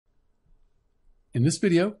In this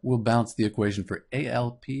video, we'll balance the equation for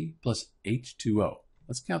AlP plus H2O.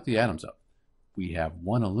 Let's count the atoms up. We have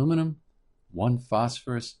 1 aluminum, 1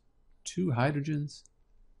 phosphorus, 2 hydrogens,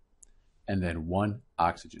 and then 1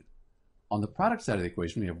 oxygen. On the product side of the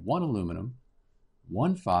equation, we have 1 aluminum,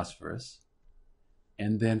 1 phosphorus,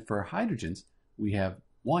 and then for hydrogens, we have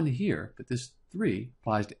 1 here, but this 3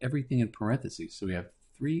 applies to everything in parentheses. So we have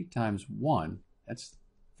 3 times 1, that's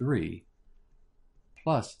 3,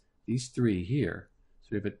 plus these 3 here. So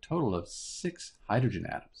we have a total of 6 hydrogen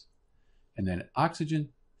atoms. And then oxygen,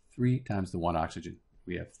 3 times the 1 oxygen.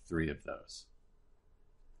 We have 3 of those.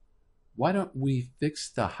 Why don't we fix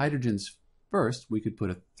the hydrogens first? We could put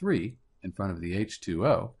a 3 in front of the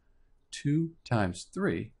H2O. 2 times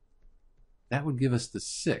 3, that would give us the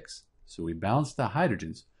 6. So we balance the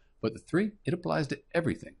hydrogens, but the 3, it applies to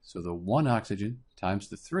everything. So the 1 oxygen times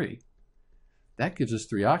the 3, that gives us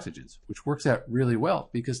 3 oxygens, which works out really well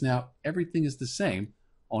because now everything is the same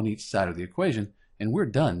on each side of the equation, and we're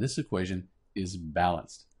done. This equation is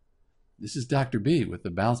balanced. This is Dr. B with the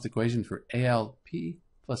balanced equation for AlP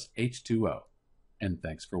plus H2O, and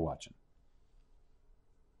thanks for watching.